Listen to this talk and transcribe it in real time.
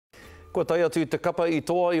Ko tai atu te kapa I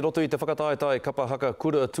toa I roto I te whakataetai kapa haka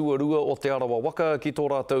kura tuarua o te arawa waka ki tō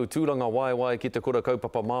rātou tūranga waiwai ki te kura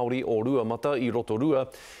kaupapa Māori o Ruamatā I Rotorua.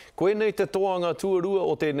 Ko enei te toanga tuarua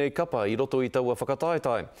o tēnei kapa I roto I taua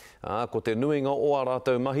whakataetai. Ko te nuinga o a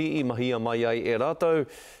rātou mahi I mahia mai ai e rātou.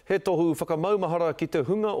 He tohu whakamaumahara ki te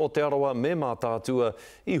hunga o Te Arawa and Mataatua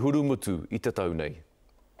I hurumutu I te tau nei.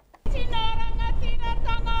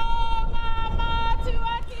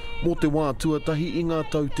 Mō te wā tuatahi I ngā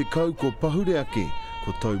tau te kau ko pahure ake,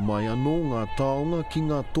 ko tau mai anō ngā taonga ki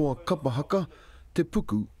ngā toa kapa haka, te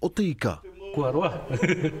puku o te ika. Kua roa.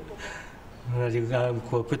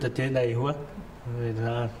 Kua puta tēnei hua.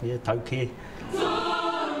 Tau ke.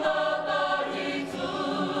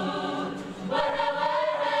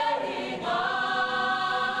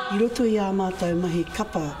 I roto I a mātou mahi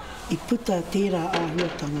kapa, I puta tērā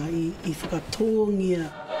āhuatanga I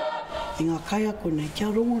whakatōngia I ngā kaiako nei,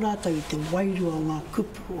 kia rongo rātou I te wairua o ngā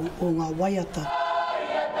kupu o ngā waiata.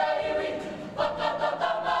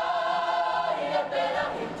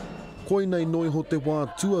 Koinei noi ho te wā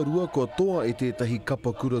tuarua kua toa e tētahi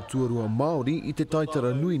kapa kura tuarua Māori I te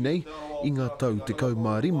taitara nui nei I ngā tau te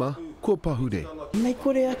kaumārima kua pahure. Nei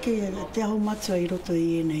kore ake te aho matua I roto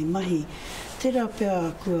I enei mahi, tērā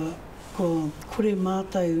pēr kua kore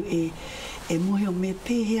mātou e mohe o me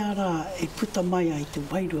pēhea rā e puta mai ai te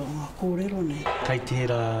wairua o ngā kōrero nei. Kai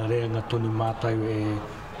tērā reanga toni mātou e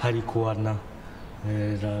hari ko ana.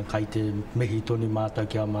 Kai te mehi toni mātou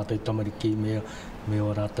ki a mātou tamariki me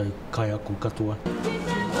o rātou kai ako katoa.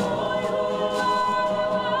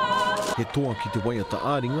 He toa ki te waiata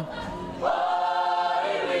āringa.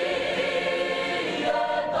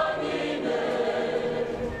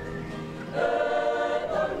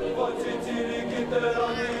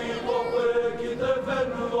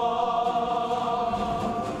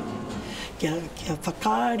 Kia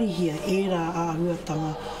whakaarihia e rā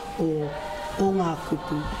āhuatanga o ngā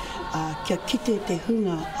kupu, kia kite te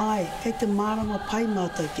hunga ai, kei te mārama pai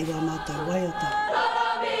mātou ki rā mātou waiata.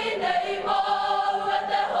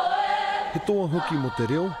 He toa hoki mo te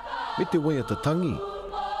reo, me te waiata tangi,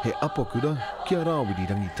 he apakura kia rāwiri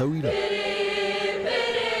rangi tauira.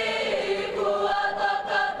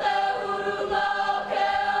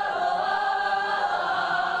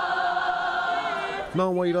 Nā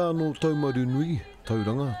wai rā no taumaru nui,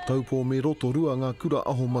 tauranga, taupō me Rotorua ngā kura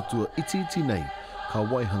aho matua iti nei, ka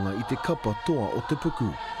waihanga I te kapa toa o te puku.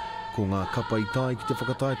 Ko ngā kapa I tai ki te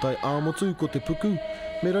whakataetai āmotu ko te puku,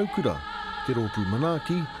 me raukura, te rōpū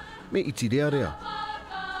manaaki, me iti rea.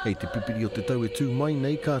 Hei te pipiri o te tau e tū mai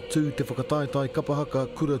nei ka tū te whakataetai kapa haka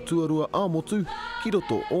kura tuarua āmotu ki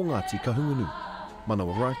roto o Ngāti Kahungunu.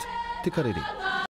 Manawa Wright, Te Karere.